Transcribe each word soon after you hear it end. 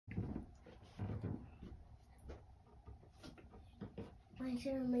I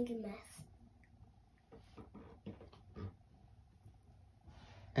shouldn't make a mess.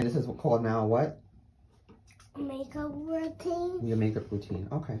 And this is called now what? Makeup routine. Your makeup routine.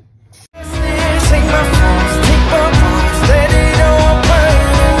 Okay. Take my phones, let it all burn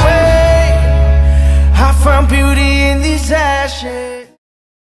away. I found beauty in these ashes.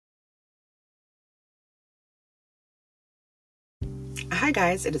 Hi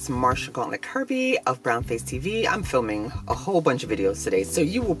guys, it is Marsha Gauntlet Kirby of Brown Face TV. I'm filming a whole bunch of videos today, so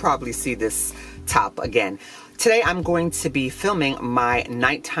you will probably see this top again. Today I'm going to be filming my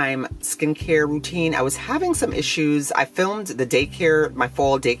nighttime skincare routine. I was having some issues. I filmed the daycare, my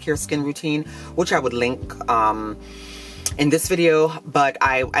fall daycare skin routine, which I would link in this video, but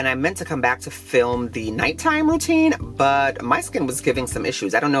I meant to come back to film the nighttime routine, but my skin was giving some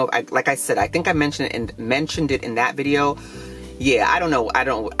issues. I don't know if like I said, I think I mentioned it in that video. Yeah, I don't know. I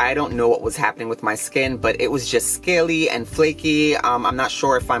don't know what was happening with my skin, but it was just scaly and flaky. I'm not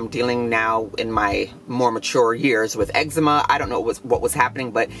sure if I'm dealing now in my more mature years with eczema. I don't know what was happening,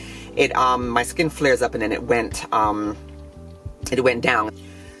 but it my skin flares up and then it went down.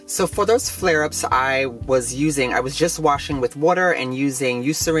 So for those flare-ups, I was just washing with water and using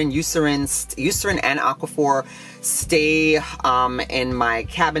Eucerin and Aquaphor. Stay in my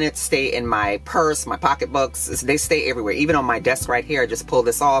cabinet, stay in my purse, my pocketbooks. They stay everywhere, even on my desk right here. I just pulled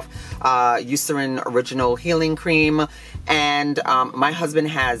this off. Eucerin Original Healing Cream. And my husband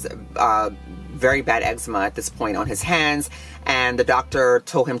has very bad eczema at this point on his hands, and the doctor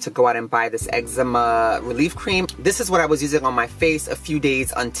told him to go out and buy this eczema relief cream. This is what I was using on my face a few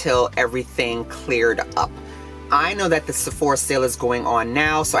days until everything cleared up. I know that the Sephora sale is going on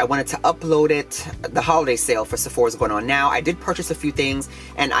now, so I wanted to upload it. The holiday sale for Sephora is going on now. I did purchase a few things,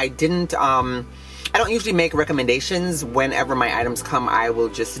 and I don't usually make recommendations. Whenever my items come, I will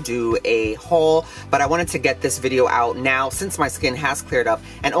just do a haul, but I wanted to get this video out now since my skin has cleared up,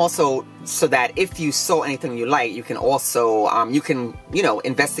 and also so that if you saw anything you like, you can also, you know,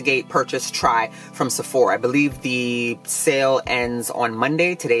 investigate, purchase, try from Sephora. I believe the sale ends on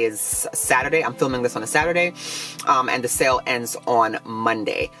Monday. Today is Saturday. I'm filming this on a Saturday, and the sale ends on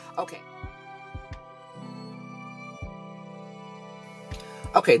Monday.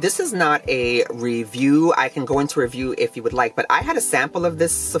 Okay, this is not a review. I can go into review if you would like, but I had a sample of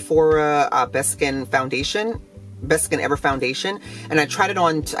this Sephora Best Skin Ever foundation, and I tried it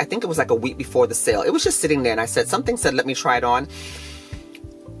on, I think it was like a week before the sale. It was just sitting there, and something said, let me try it on.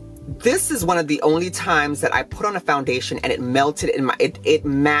 This is one of the only times that I put on a foundation and it melted in it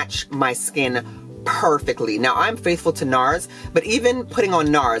matched my skin perfectly. Now I'm faithful to NARS, but even putting on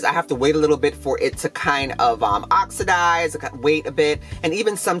NARS, I have to wait a little bit for it to kind of oxidize, wait a bit, and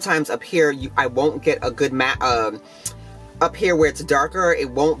even sometimes up here I won't get a good matte. Up here where it's darker, it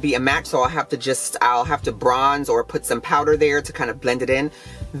won't be a match, so I'll have to bronze or put some powder there to kind of blend it in.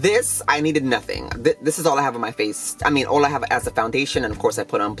 This, I needed nothing. This is all I have on my face. I mean, all I have as a foundation, and of course I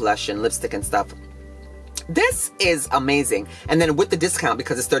put on blush and lipstick and stuff. This is amazing. And then with the discount,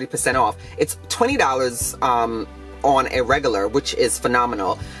 because it's 30% off, it's $20 on a regular, which is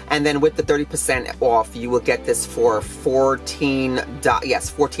phenomenal. And then with the 30% off, you will get this for $14.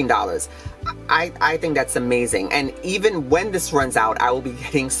 Yes, $14. I think that's amazing. And even when this runs out, I will be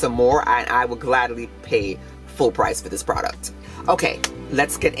getting some more, and I will gladly pay full price for this product. Okay,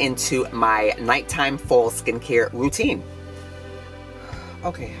 let's get into my nighttime fall skincare routine.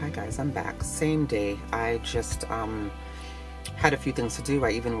 Okay, hi guys, I'm back. Same day. I just had a few things to do.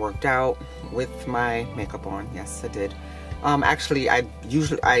 I even worked out with my makeup on. Yes, I did. Actually,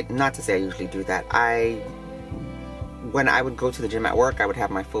 not to say I usually do that. When I would go to the gym at work, I would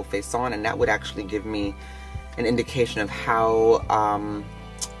have my full face on, and that would actually give me an indication of how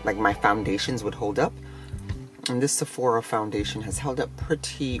like my foundations would hold up. And this Sephora foundation has held up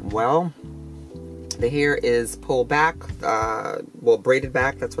pretty well. The hair is pulled back, well, braided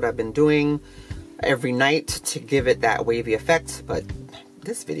back. That's what I've been doing every night to give it that wavy effect, but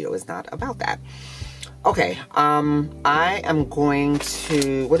this video is not about that. Okay, I am going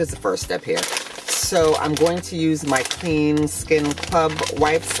to, what is the first step here? So I'm going to use my Clean Skin Club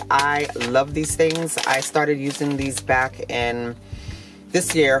wipes. I love these things. I started using these back in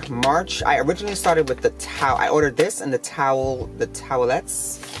this year, March. I originally started with the towel. I ordered this and the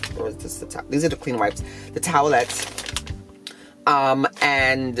towelettes. Or is this the towel? These are the clean wipes. The towelettes.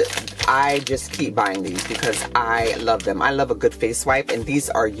 And I just keep buying these because I love them. I love a good face wipe, and these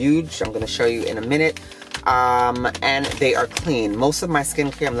are huge. I'm going to show you in a minute. And they are clean. Most of my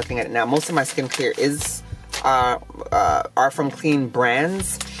skincare, I'm looking at it now, most of my skincare is are from clean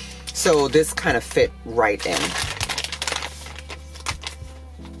brands. So this kind of fit right in.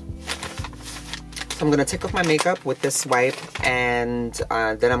 I'm going to take off my makeup with this wipe, and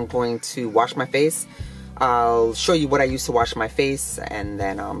then I'm going to wash my face. I'll show you what I use to wash my face, and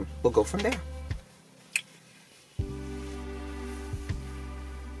then we'll go from there.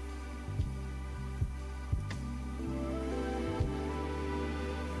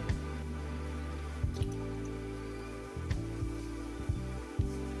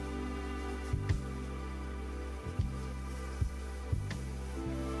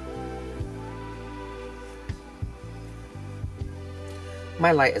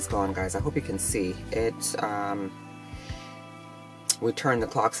 My light is gone, guys. I hope you can see it. We turned the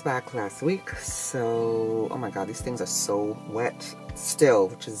clocks back last week, so oh my god, these things are so wet still,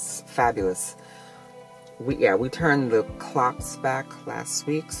 which is fabulous. We turned the clocks back last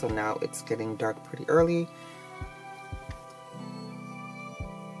week, so now it's getting dark pretty early.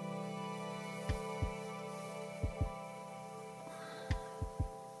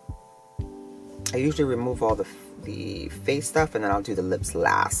 I usually remove all the face stuff, and then I'll do the lips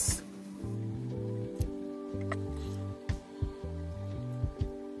last.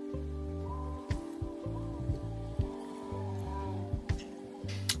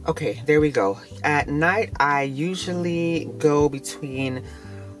 Okay, there we go. At night, I usually go between,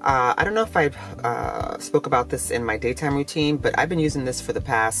 I don't know if I spoke about this in my daytime routine, but I've been using this for the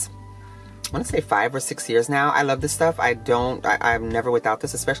past, I want to say 5 or 6 years now. I love this stuff. I'm never without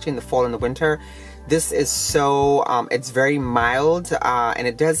this, especially in the fall and the winter. This is so, it's very mild, and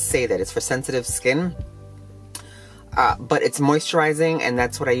it does say that it's for sensitive skin. But it's moisturizing, and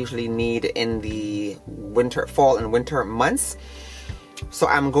that's what I usually need in the fall and winter months. So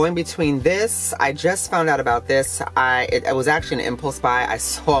I'm going between this. I just found out about this. It was actually an impulse buy. I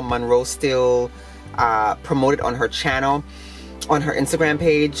saw Monroe Steele promote it on her channel, on her Instagram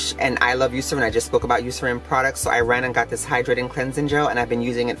page, and I love Eucerin. I just spoke about Eucerin products, so I ran and got this hydrating cleansing gel, and I've been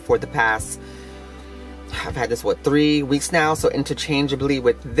using it for the past, I've had this, what, 3 weeks now, so interchangeably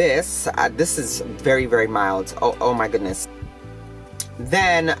with this. This is very, very mild. Oh my goodness.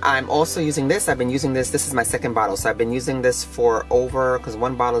 Then I'm also using this. I've been using this. This is my second bottle, so I've been using this for over, because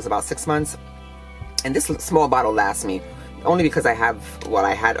one bottle is about 6 months, and this small bottle lasts me, only because I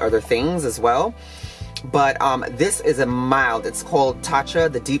had other things as well. But this is a mild, it's called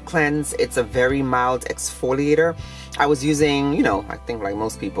Tatcha, the Deep Cleanse. It's a very mild exfoliator. I was using, you know, I think like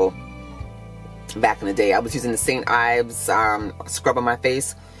most people back in the day, I was using the St. Ives scrub on my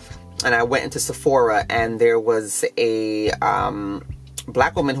face, and I went into Sephora, and there was a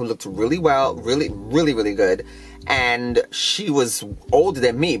black woman who looked really well, really good, and she was older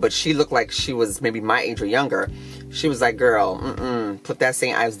than me, but she looked like she was maybe my age or younger. She was like, girl, put that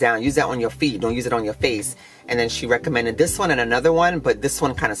St. Ives down, use that on your feet, don't use it on your face. And then she recommended this one and another one, but this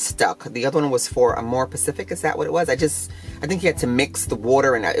one kind of stuck. The other one was for a more Pacific. Is that what it was? I think you had to mix the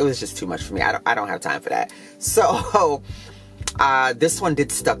water, and it was just too much for me. I don't have time for that. So this one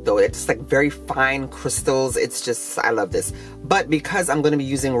did stuck though. It's like very fine crystals. It's just, I love this. But because I'm going to be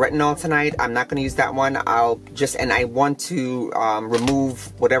using retinol tonight, I'm not going to use that one. And I want to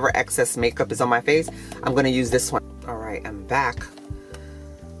remove whatever excess makeup is on my face. I'm going to use this one. All right, I'm back.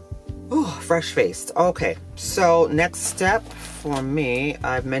 Ooh, fresh faced. Okay, so next step for me,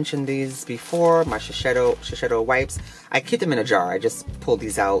 I've mentioned these before, my Shisheido wipes. I keep them in a jar. I just pulled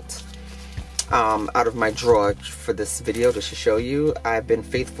these out of my drawer for this video just to show you. I've been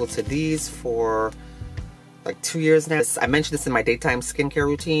faithful to these for like 2 years now. I mentioned this in my daytime skincare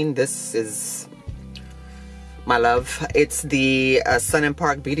routine. This is my love. It's the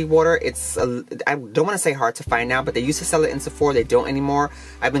Son&Park Beauty Water. It's, I don't want to say hard to find now, but they used to sell it in Sephora. They don't anymore.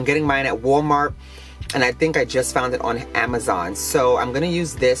 I've been getting mine at Walmart, and I think I just found it on Amazon. So I'm going to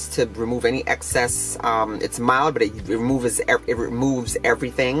use this to remove any excess. It's mild, but it removes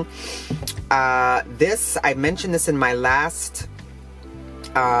everything. I mentioned this in my last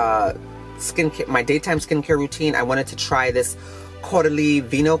my daytime skincare routine. I wanted to try this Caudalie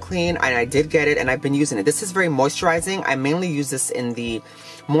Vino Clean, and I did get it, and I've been using it. This is very moisturizing. I mainly use this in the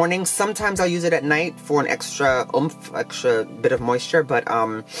morning. Sometimes I'll use it at night for an extra bit of moisture, but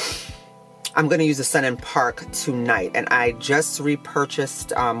I'm going to use the Son&Park tonight. And I just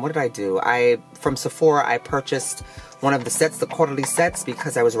repurchased, what did I do? From Sephora, I purchased one of the sets, the Caudalie sets,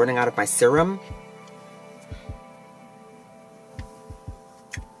 because I was running out of my serum.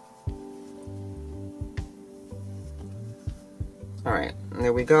 All right,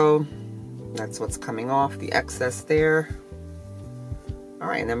 there we go. That's what's coming off, the excess there. All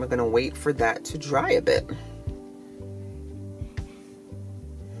right, and then we're gonna wait for that to dry a bit.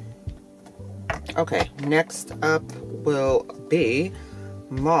 Okay, next up will be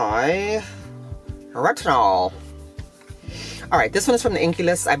my retinol. All right, this one is from the Inkey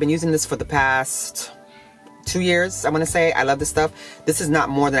list. I've been using this for the past 2 years, I want to say. I love this stuff. This is not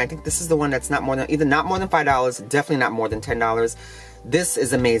more than, I think this is the one that's not more than, either not more than $5, definitely not more than $10. This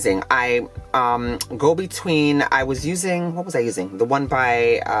is amazing. I go between, I was using, what was I using? The one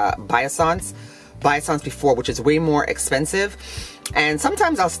by Biossance before, which is way more expensive. And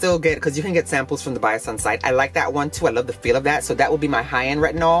sometimes I'll still get, because you can get samples from the Biossance site. I like that one too. I love the feel of that. So that will be my high-end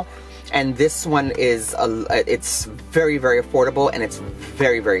retinol. And this one is, it's very, very affordable, and it's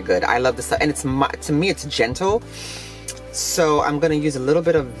very, very good. I love this stuff. And it's, to me, it's gentle. So I'm going to use a little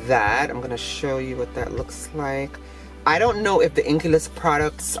bit of that. I'm going to show you what that looks like. I don't know if the Inkey list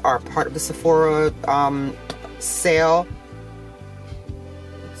products are part of the Sephora sale.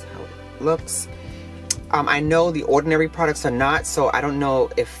 That's how it looks. I know the Ordinary products are not, so I don't know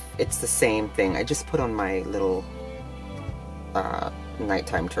if it's the same thing. I just put on my little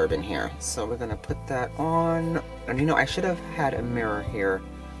nighttime turban here. So we're gonna put that on. And you know, I should have had a mirror here.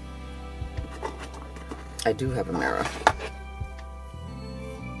 I do have a mirror.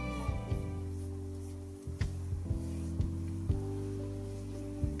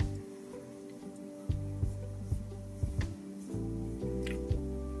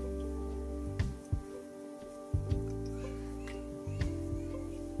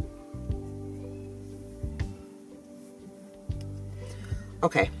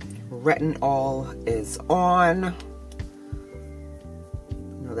 Okay, retinol is on.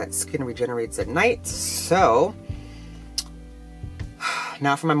 You know that skin regenerates at night. So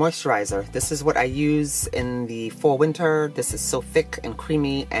now for my moisturizer. This is what I use in the fall winter. This is so thick and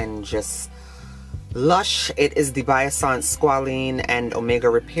creamy and just lush. It is the Biossance Squalane and Omega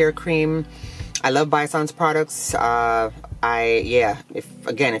Repair Cream. I love Biossance products.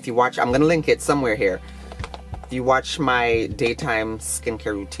 If you watch, I'm gonna link it somewhere here. If you watch my daytime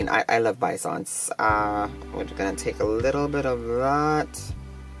skincare routine, I love Biossance. We're gonna take a little bit of that.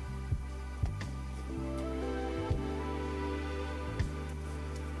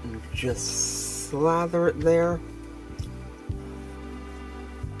 And just slather it there.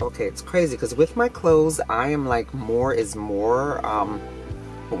 Okay, it's crazy because with my clothes, I am like more is more.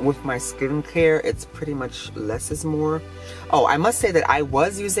 But with my skincare, it's pretty much less is more. Oh, I must say that I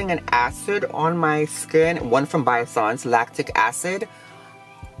was using an acid on my skin, one from Biossance, lactic acid.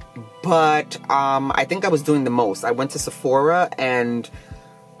 But I think I was doing the most. I went to Sephora and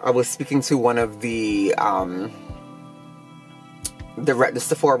I was speaking to one of the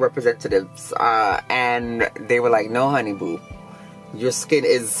Sephora representatives, and they were like, "No, honey boo, your skin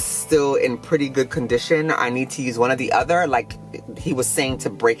is still in pretty good condition. I need to use one or the other." Like he was saying, to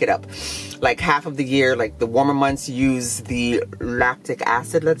break it up. Like half of the year, like the warmer months, use the lactic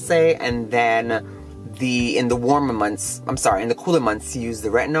acid, let's say, and then in the cooler months, use the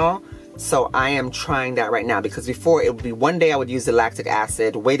retinol. So I am trying that right now, because before it would be one day I would use the lactic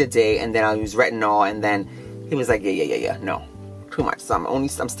acid, wait a day, and then I'll use retinol. And then he was like, yeah, no, too much. So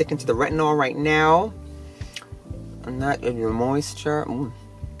I'm sticking to the retinol right now. And that in your moisture. I'm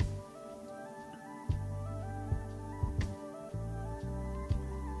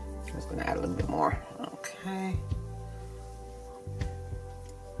just gonna add a little bit more. Okay.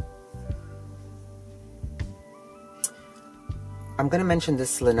 I'm gonna mention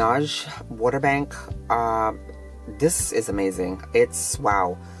this Laneige water bank. This is amazing. It's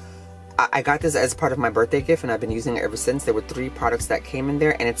wow. I got this as part of my birthday gift, and I've been using it ever since. There were 3 products that came in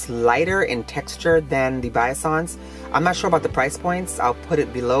there, and it's lighter in texture than the Biossance. I'm not sure about the price points. I'll put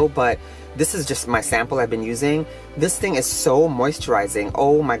it below, but this is just my sample I've been using. This thing is so moisturizing.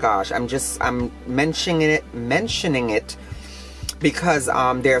 Oh my gosh. I'm mentioning it because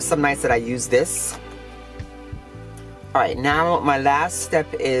there are some nights that I use this. All right, now my last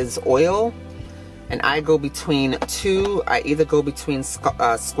step is oil. And I go between two. I either go between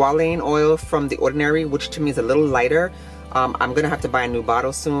Squalane oil from the Ordinary, which to me is a little lighter. I'm going to have to buy a new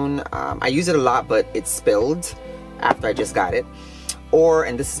bottle soon. I use it a lot, but it spilled after I just got it.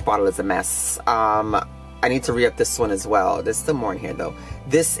 And this bottle is a mess. I need to re-up this one as well. There's still more in here though.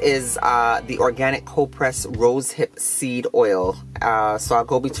 This is the organic cold press rose hip seed oil. So I'll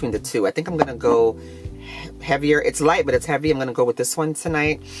go between the two. I think I'm going to go heavier. It's light, but it's heavy. I'm going to go with this one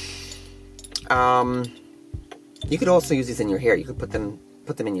tonight. You could also use these in your hair. You could put them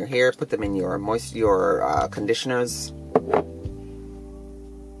in your hair, put them in your conditioners.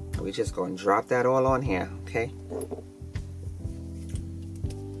 We just go and drop that all on here, okay?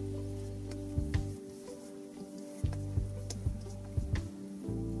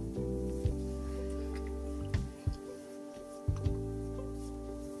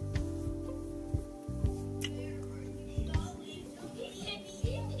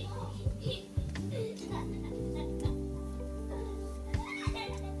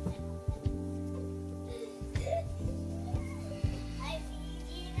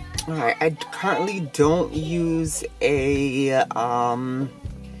 Alright, I currently don't use an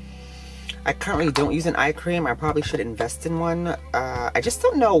eye cream. I probably should invest in one. I just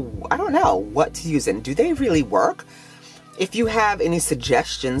don't know. I don't know what to use in. Do they really work? If you have any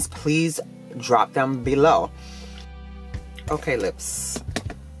suggestions, please drop them below. Okay, lips.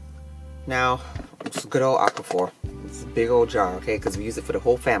 Now, it's good old Aquaphor. It's a big old jar, okay? Because we use it for the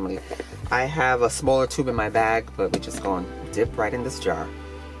whole family. I have a smaller tube in my bag, but we're just going to dip right in this jar.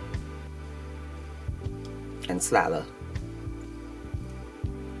 And slather.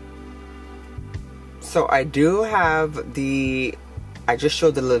 So I do have the, I just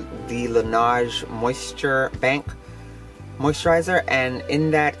showed the Laneige Moisture Bank moisturizer, and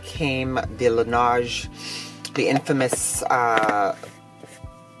in that came the Laneige, the infamous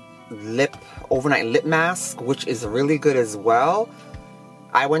overnight lip mask, which is really good as well.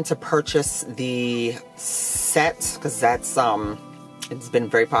 I went to purchase the set because that's it's been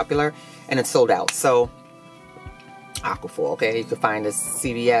very popular and it's sold out. So Aquaphor, okay, you can find this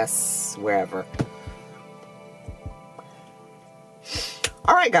CVS, wherever.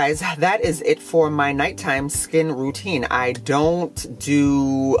 Alright guys, that is it for my nighttime skin routine. I don't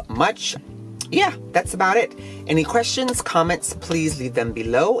do much. Yeah, that's about it. Any questions, comments, please leave them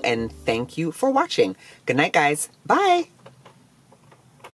below, and thank you for watching. Good night guys. Bye.